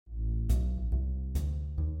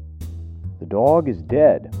The dog is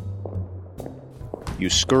dead. You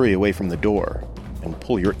scurry away from the door and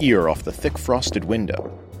pull your ear off the thick frosted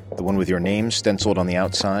window, the one with your name stenciled on the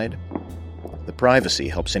outside. The privacy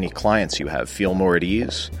helps any clients you have feel more at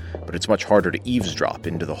ease, but it's much harder to eavesdrop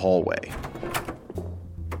into the hallway.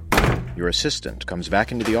 Your assistant comes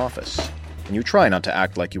back into the office, and you try not to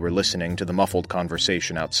act like you were listening to the muffled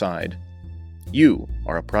conversation outside. You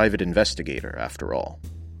are a private investigator, after all,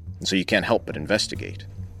 and so you can't help but investigate.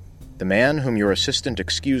 The man whom your assistant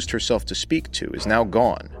excused herself to speak to is now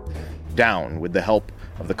gone, down with the help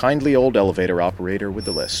of the kindly old elevator operator with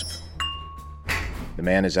the lisp. The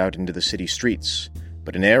man is out into the city streets,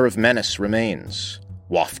 but an air of menace remains,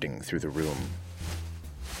 wafting through the room.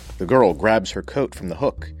 The girl grabs her coat from the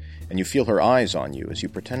hook, and you feel her eyes on you as you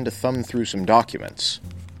pretend to thumb through some documents.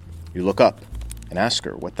 You look up and ask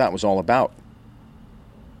her what that was all about.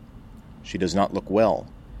 She does not look well,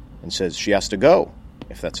 and says she has to go,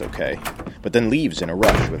 if that's okay, but then leaves in a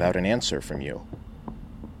rush without an answer from you.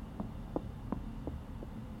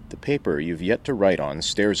 The paper you've yet to write on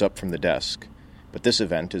stares up from the desk, but this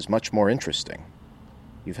event is much more interesting.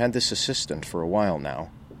 You've had this assistant for a while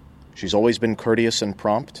now. She's always been courteous and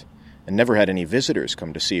prompt, and never had any visitors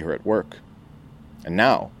come to see her at work. And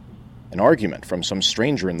now, an argument from some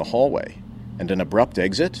stranger in the hallway, and an abrupt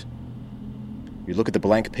exit? You look at the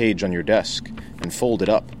blank page on your desk and fold it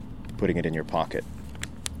up, putting it in your pocket.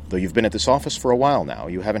 Though you've been at this office for a while now,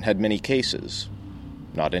 you haven't had many cases.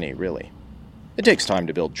 Not any, really. It takes time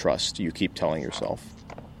to build trust, you keep telling yourself.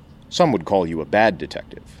 Some would call you a bad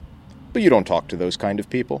detective, but you don't talk to those kind of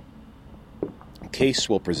people. A case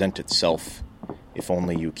will present itself if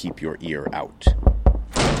only you keep your ear out.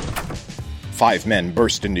 5 men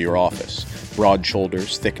burst into your office, broad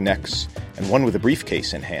shoulders, thick necks, and one with a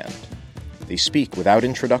briefcase in hand. They speak without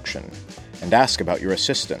introduction and ask about your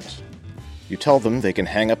assistant. You tell them they can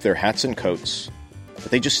hang up their hats and coats,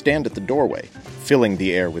 but they just stand at the doorway, filling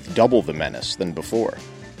the air with double the menace than before.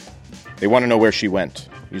 They want to know where she went.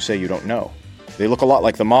 You say you don't know. They look a lot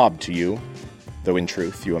like the mob to you, though in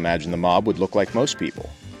truth you imagine the mob would look like most people,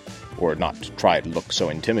 or not try to look so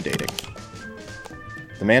intimidating.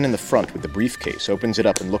 The man in the front with the briefcase opens it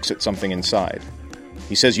up and looks at something inside.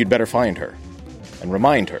 He says you'd better find her, and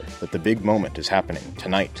remind her that the big moment is happening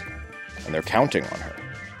tonight, and they're counting on her.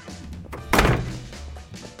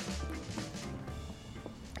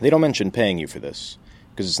 They don't mention paying you for this,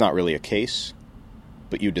 because it's not really a case,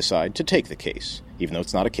 but you decide to take the case, even though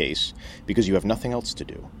it's not a case, because you have nothing else to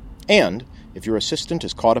do. And, if your assistant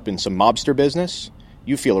is caught up in some mobster business,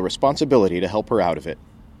 you feel a responsibility to help her out of it.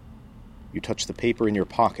 You touch the paper in your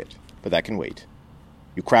pocket, but that can wait.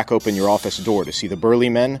 You crack open your office door to see the burly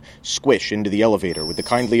men squish into the elevator with the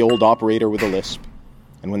kindly old operator with a lisp.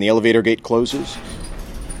 And when the elevator gate closes,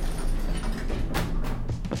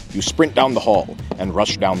 you sprint down the hall and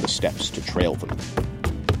rush down the steps to trail them.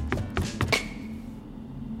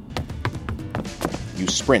 You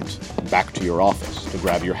sprint back to your office to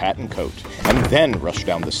grab your hat and coat, and then rush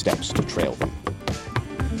down the steps to trail them.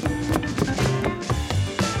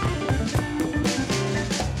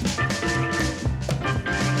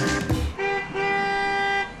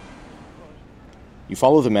 You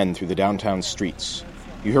follow the men through the downtown streets.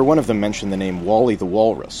 You hear one of them mention the name Wally the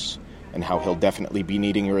Walrus, and how he'll definitely be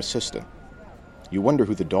needing your assistant. You wonder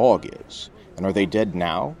who the dog is, and are they dead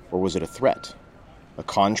now, or was it a threat? A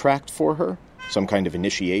contract for her? Some kind of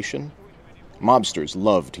initiation? Mobsters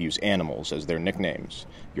love to use animals as their nicknames.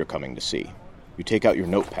 You're coming to see. You take out your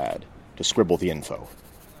notepad to scribble the info.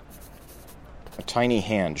 A tiny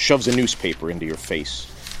hand shoves a newspaper into your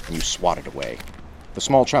face, and you swat it away. The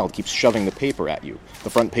small child keeps shoving the paper at you, the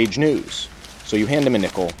front page news, so you hand him a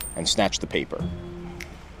nickel and snatch the paper.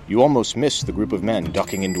 You almost miss the group of men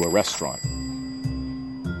ducking into a restaurant.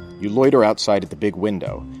 You loiter outside at the big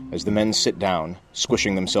window as the men sit down,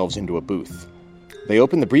 squishing themselves into a booth. They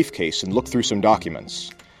open the briefcase and look through some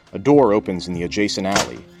documents. A door opens in the adjacent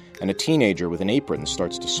alley, and a teenager with an apron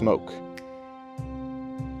starts to smoke.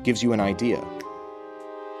 Gives you an idea.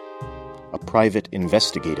 A private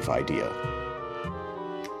investigative idea.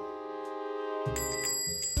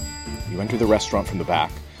 You enter the restaurant from the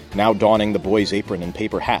back, now donning the boy's apron and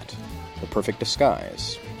paper hat, the perfect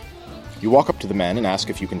disguise. You walk up to the men and ask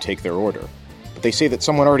if you can take their order, but they say that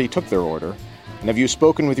someone already took their order, and have you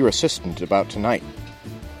spoken with your assistant about tonight?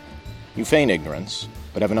 You feign ignorance,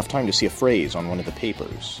 but have enough time to see a phrase on one of the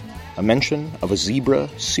papers, a mention of a zebra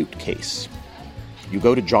suitcase. You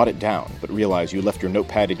go to jot it down, but realize you left your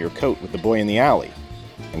notepad in your coat with the boy in the alley,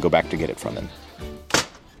 and go back to get it from him.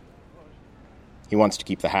 He wants to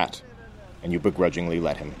keep the hat, and you begrudgingly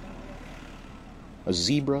let him. A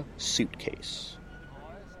zebra suitcase.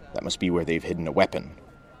 That must be where they've hidden a weapon,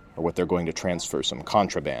 or what they're going to transfer some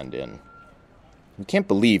contraband in. You can't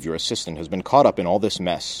believe your assistant has been caught up in all this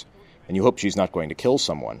mess, and you hope she's not going to kill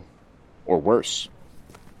someone. Or worse.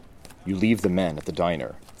 You leave the men at the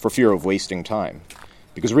diner, for fear of wasting time,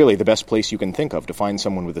 because really the best place you can think of to find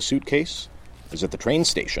someone with a suitcase is at the train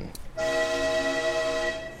station.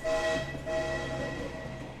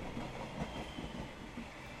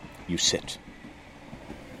 You sit.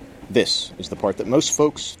 This is the part that most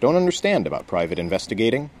folks don't understand about private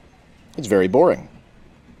investigating. It's very boring.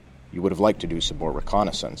 You would have liked to do some more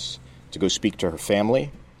reconnaissance, to go speak to her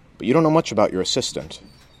family, but you don't know much about your assistant.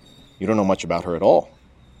 You don't know much about her at all.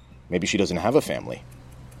 Maybe she doesn't have a family.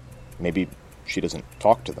 Maybe she doesn't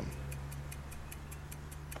talk to them.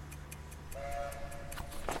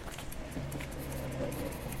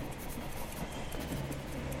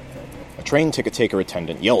 A train ticket taker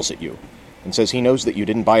attendant yells at you and says he knows that you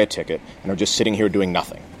didn't buy a ticket and are just sitting here doing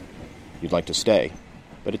nothing. You'd like to stay,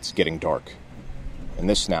 but it's getting dark. And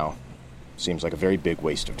this now seems like a very big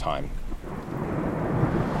waste of time.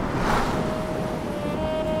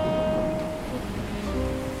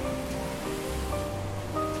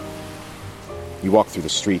 You walk through the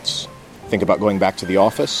streets, think about going back to the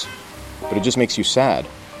office, but it just makes you sad.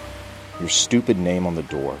 Your stupid name on the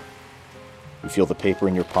door. You feel the paper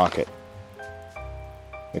in your pocket.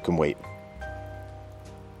 It can wait.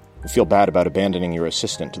 You feel bad about abandoning your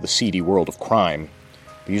assistant to the seedy world of crime,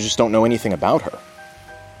 but you just don't know anything about her.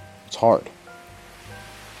 It's hard.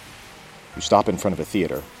 You stop in front of a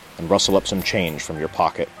theater and rustle up some change from your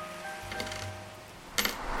pocket.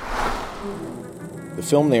 The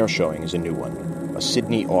film they are showing is a new one, a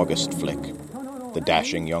Sidney August flick, The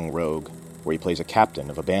Dashing Young Rogue, where he plays a captain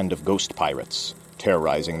of a band of ghost pirates,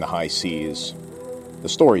 terrorizing the high seas. The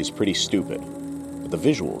story's pretty stupid, but the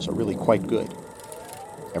visuals are really quite good.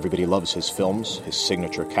 Everybody loves his films, his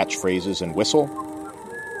signature catchphrases and whistle.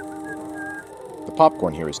 The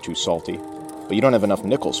popcorn here is too salty, but you don't have enough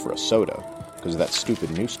nickels for a soda because of that stupid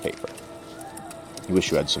newspaper. You wish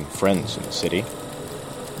you had some friends in the city.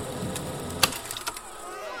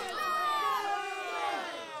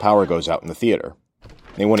 Power goes out in the theater.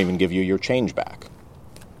 They won't even give you your change back.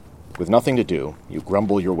 With nothing to do, you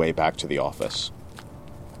grumble your way back to the office.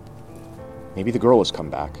 Maybe the girl has come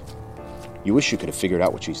back. You wish you could have figured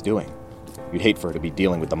out what she's doing. You'd hate for her to be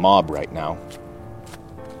dealing with the mob right now.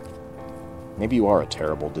 Maybe you are a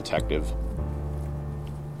terrible detective.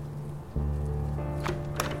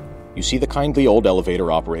 You see the kindly old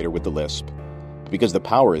elevator operator with the lisp. Because the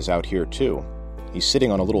power is out here too. He's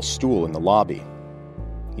sitting on a little stool in the lobby.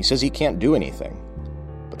 He says he can't do anything,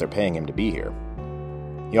 but they're paying him to be here.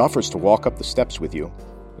 He offers to walk up the steps with you,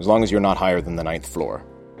 as long as you're not higher than the 9th floor.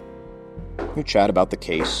 You chat about the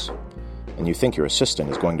case, and you think your assistant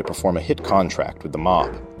is going to perform a hit contract with the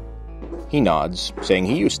mob. He nods, saying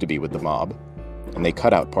he used to be with the mob, and they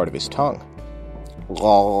cut out part of his tongue.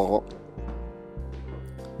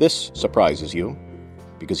 This surprises you,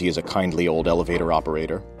 because he is a kindly old elevator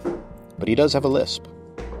operator, but he does have a lisp.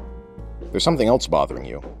 There's something else bothering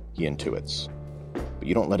you, he intuits, but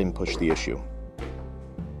you don't let him push the issue.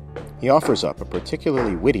 He offers up a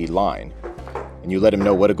particularly witty line, and you let him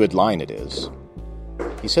know what a good line it is.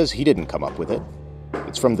 He says he didn't come up with it.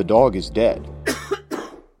 It's from The Dog is Dead.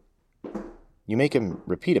 You make him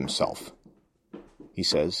repeat himself. He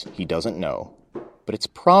says he doesn't know, but it's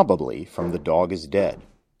probably from The Dog is Dead.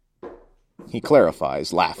 He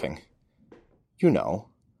clarifies, laughing. You know,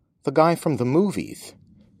 the guy from the movies.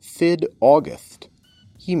 Thid August.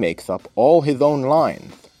 He makes up all his own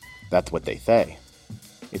lines. That's what they say.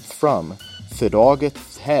 It's from Thid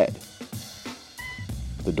August's head.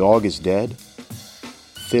 The dog is dead?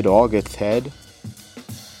 Thid August's head?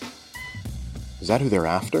 Is that who they're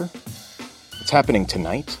after? It's happening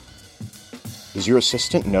tonight? Does your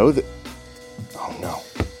assistant know that... Oh no.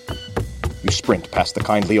 You sprint past the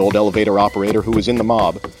kindly old elevator operator who is in the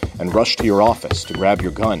mob and rush to your office to grab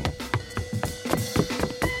your gun.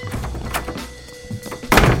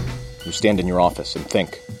 You stand in your office and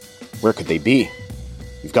think, where could they be?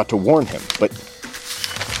 You've got to warn him, but...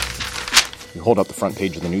 You hold up the front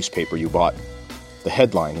page of the newspaper you bought. The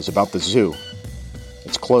headline is about the zoo.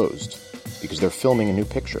 It's closed, because they're filming a new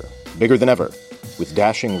picture, bigger than ever, with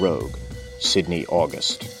dashing rogue, Sidney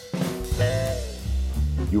August.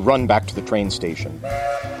 You run back to the train station,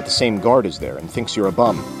 but the same guard is there and thinks you're a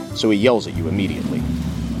bum, so he yells at you immediately.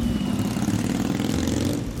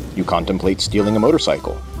 You contemplate stealing a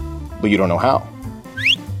motorcycle, but you don't know how.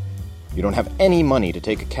 You don't have any money to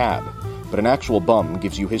take a cab, but an actual bum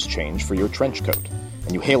gives you his change for your trench coat,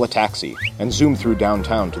 and you hail a taxi and zoom through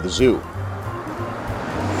downtown to the zoo.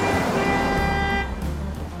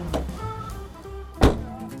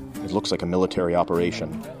 It looks like a military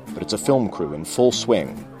operation, but it's a film crew in full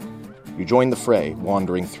swing. You join the fray,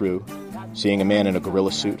 wandering through, seeing a man in a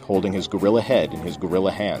gorilla suit holding his gorilla head in his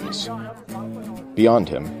gorilla hands. Beyond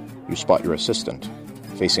him, you spot your assistant,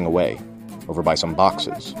 facing away, over by some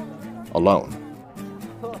boxes, alone.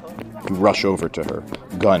 You rush over to her,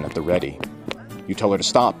 gun at the ready. You tell her to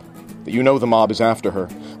stop, that you know the mob is after her,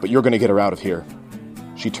 but you're going to get her out of here.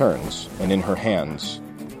 She turns, and in her hands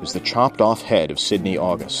is the chopped-off head of Sidney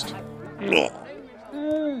August.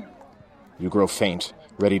 You grow faint,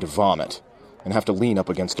 ready to vomit, and have to lean up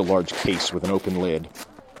against a large case with an open lid.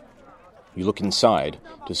 You look inside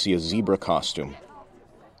to see a zebra costume.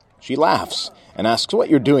 She laughs and asks what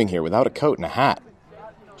you're doing here without a coat and a hat.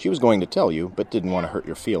 She was going to tell you, but didn't want to hurt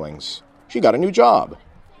your feelings. She got a new job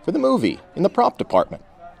for the movie in the prop department.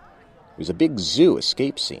 It was a big zoo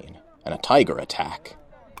escape scene and a tiger attack.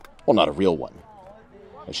 Well, not a real one.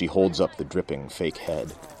 As she holds up the dripping fake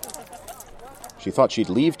head. She thought she'd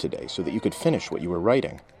leave today so that you could finish what you were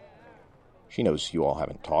writing. She knows you all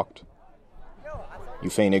haven't talked. You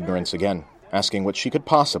feign ignorance again, asking what she could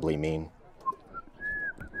possibly mean.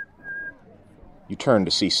 You turn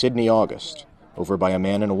to see Sidney August, over by a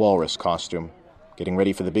man in a walrus costume, getting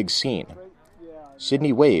ready for the big scene.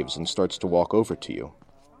 Sidney waves and starts to walk over to you.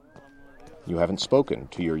 You haven't spoken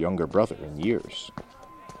to your younger brother in years.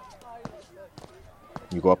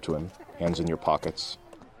 You go up to him, hands in your pockets.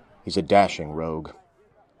 He's a dashing rogue.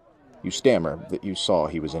 You stammer that you saw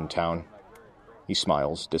he was in town. He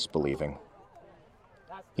smiles, disbelieving.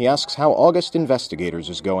 He asks how August Investigators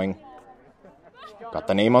is going. Got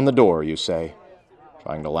the name on the door, you say,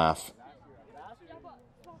 trying to laugh.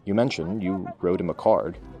 You mention you wrote him a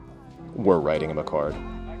card. Were writing him a card.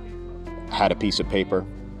 Had a piece of paper.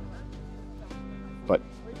 But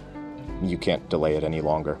you can't delay it any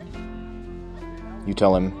longer. You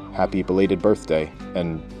tell him happy belated birthday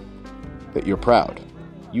and that you're proud.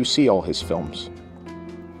 You see all his films.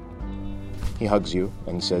 He hugs you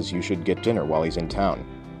and says you should get dinner while he's in town.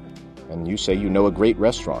 And you say you know a great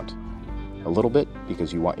restaurant. A little bit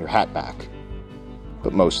because you want your hat back.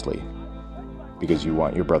 But mostly because you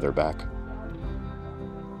want your brother back.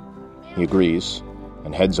 He agrees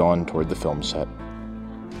and heads on toward the film set.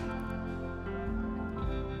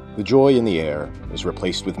 The joy in the air is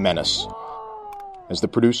replaced with menace as the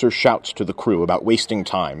producer shouts to the crew about wasting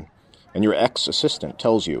time, and your ex-assistant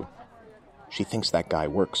tells you she thinks that guy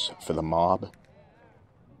works for the mob.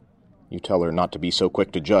 You tell her not to be so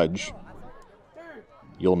quick to judge.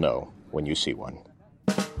 You'll know when you see one.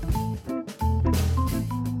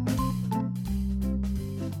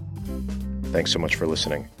 Thanks so much for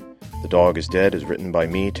listening. The Dog is Dead is written by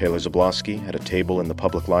me, Taylor Zablosky, at a table in the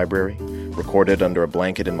public library, recorded under a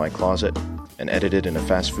blanket in my closet, and edited in a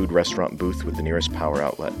fast food restaurant booth with the nearest power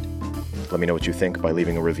outlet. Let me know what you think by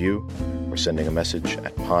leaving a review or sending a message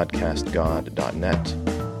at podcastgod.net.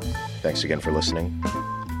 Thanks again for listening,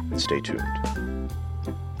 and stay tuned.